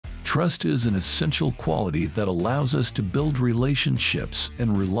Trust is an essential quality that allows us to build relationships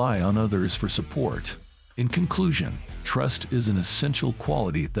and rely on others for support. In conclusion, trust is an essential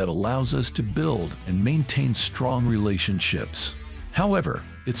quality that allows us to build and maintain strong relationships. However,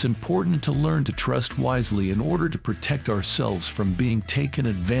 it's important to learn to trust wisely in order to protect ourselves from being taken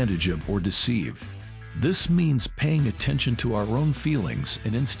advantage of or deceived. This means paying attention to our own feelings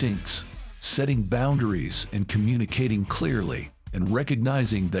and instincts, setting boundaries and communicating clearly, and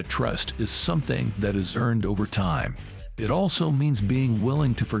recognizing that trust is something that is earned over time. It also means being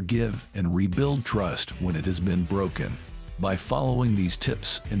willing to forgive and rebuild trust when it has been broken. By following these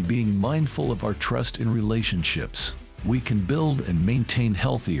tips and being mindful of our trust in relationships, we can build and maintain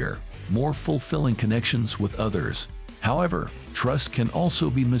healthier, more fulfilling connections with others. However, trust can also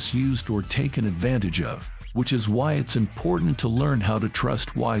be misused or taken advantage of, which is why it's important to learn how to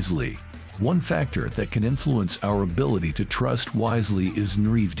trust wisely. One factor that can influence our ability to trust wisely is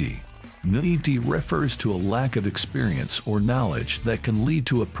naivety. Naivety refers to a lack of experience or knowledge that can lead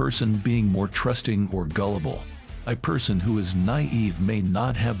to a person being more trusting or gullible. A person who is naive may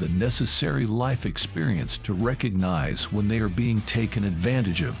not have the necessary life experience to recognize when they are being taken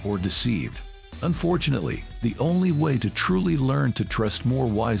advantage of or deceived. Unfortunately, the only way to truly learn to trust more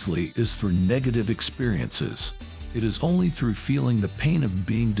wisely is through negative experiences. It is only through feeling the pain of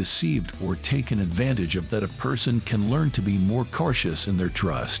being deceived or taken advantage of that a person can learn to be more cautious in their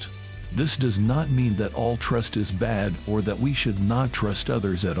trust. This does not mean that all trust is bad or that we should not trust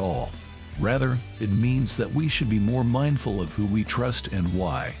others at all. Rather, it means that we should be more mindful of who we trust and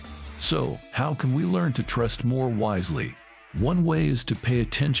why. So, how can we learn to trust more wisely? One way is to pay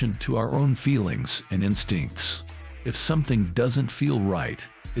attention to our own feelings and instincts. If something doesn't feel right,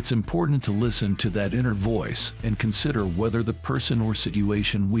 it's important to listen to that inner voice and consider whether the person or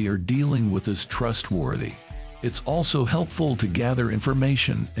situation we are dealing with is trustworthy. It's also helpful to gather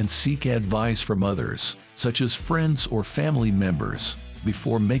information and seek advice from others, such as friends or family members,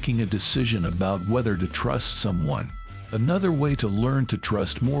 before making a decision about whether to trust someone. Another way to learn to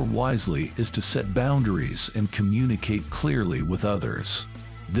trust more wisely is to set boundaries and communicate clearly with others.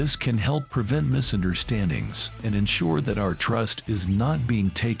 This can help prevent misunderstandings and ensure that our trust is not being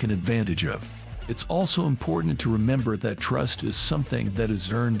taken advantage of. It's also important to remember that trust is something that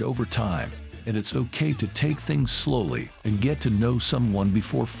is earned over time, and it's okay to take things slowly and get to know someone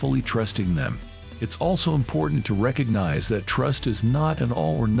before fully trusting them. It's also important to recognize that trust is not an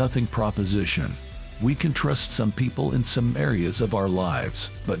all-or-nothing proposition. We can trust some people in some areas of our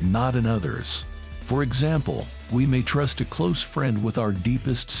lives, but not in others. For example, we may trust a close friend with our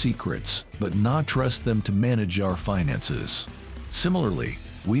deepest secrets, but not trust them to manage our finances. Similarly,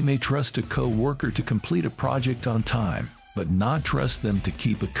 we may trust a co-worker to complete a project on time, but not trust them to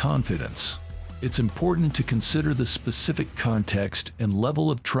keep a confidence. It's important to consider the specific context and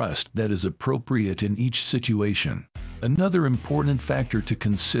level of trust that is appropriate in each situation. Another important factor to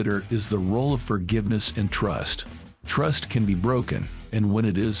consider is the role of forgiveness and trust. Trust can be broken, and when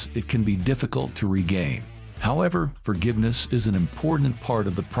it is, it can be difficult to regain. However, forgiveness is an important part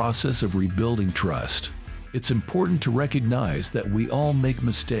of the process of rebuilding trust. It's important to recognize that we all make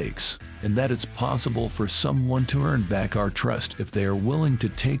mistakes, and that it's possible for someone to earn back our trust if they are willing to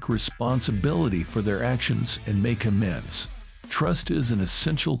take responsibility for their actions and make amends. Trust is an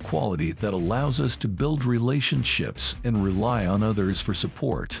essential quality that allows us to build relationships and rely on others for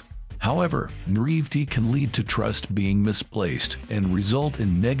support. However, naivety can lead to trust being misplaced and result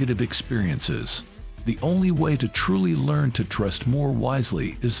in negative experiences. The only way to truly learn to trust more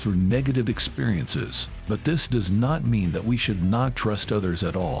wisely is through negative experiences, but this does not mean that we should not trust others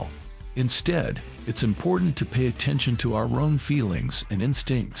at all. Instead, it's important to pay attention to our own feelings and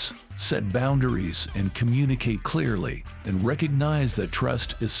instincts, set boundaries and communicate clearly, and recognize that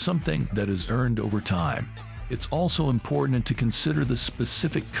trust is something that is earned over time. It's also important to consider the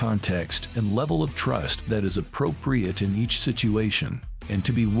specific context and level of trust that is appropriate in each situation, and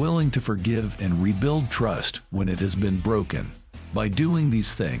to be willing to forgive and rebuild trust when it has been broken. By doing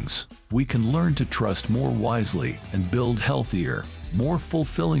these things, we can learn to trust more wisely and build healthier, more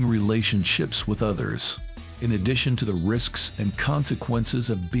fulfilling relationships with others. In addition to the risks and consequences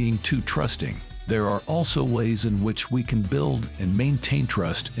of being too trusting, there are also ways in which we can build and maintain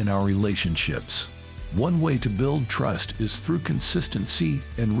trust in our relationships. One way to build trust is through consistency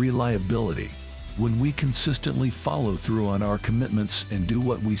and reliability. When we consistently follow through on our commitments and do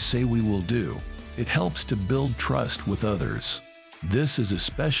what we say we will do, it helps to build trust with others. This is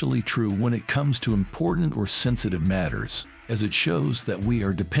especially true when it comes to important or sensitive matters, as it shows that we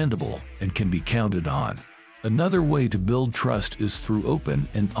are dependable and can be counted on. Another way to build trust is through open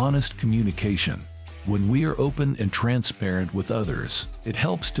and honest communication. When we are open and transparent with others, it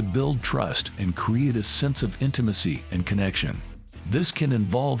helps to build trust and create a sense of intimacy and connection. This can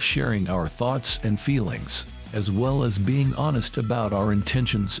involve sharing our thoughts and feelings, as well as being honest about our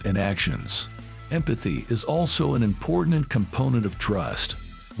intentions and actions. Empathy is also an important component of trust.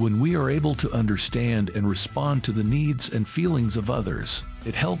 When we are able to understand and respond to the needs and feelings of others,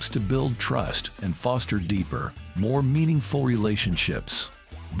 it helps to build trust and foster deeper, more meaningful relationships.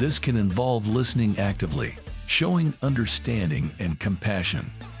 This can involve listening actively, showing understanding and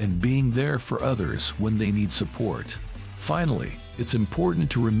compassion, and being there for others when they need support. Finally, it's important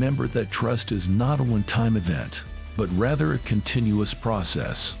to remember that trust is not a one-time event, but rather a continuous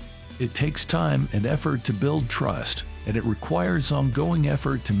process. It takes time and effort to build trust, and it requires ongoing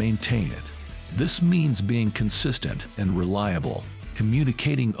effort to maintain it. This means being consistent and reliable,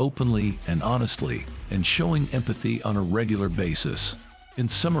 communicating openly and honestly, and showing empathy on a regular basis. In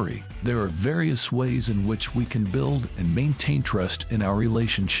summary, there are various ways in which we can build and maintain trust in our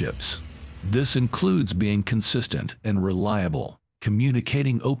relationships. This includes being consistent and reliable,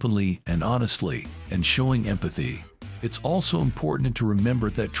 communicating openly and honestly, and showing empathy. It's also important to remember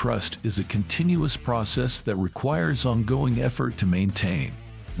that trust is a continuous process that requires ongoing effort to maintain.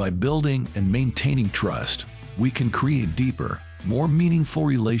 By building and maintaining trust, we can create deeper, more meaningful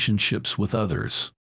relationships with others.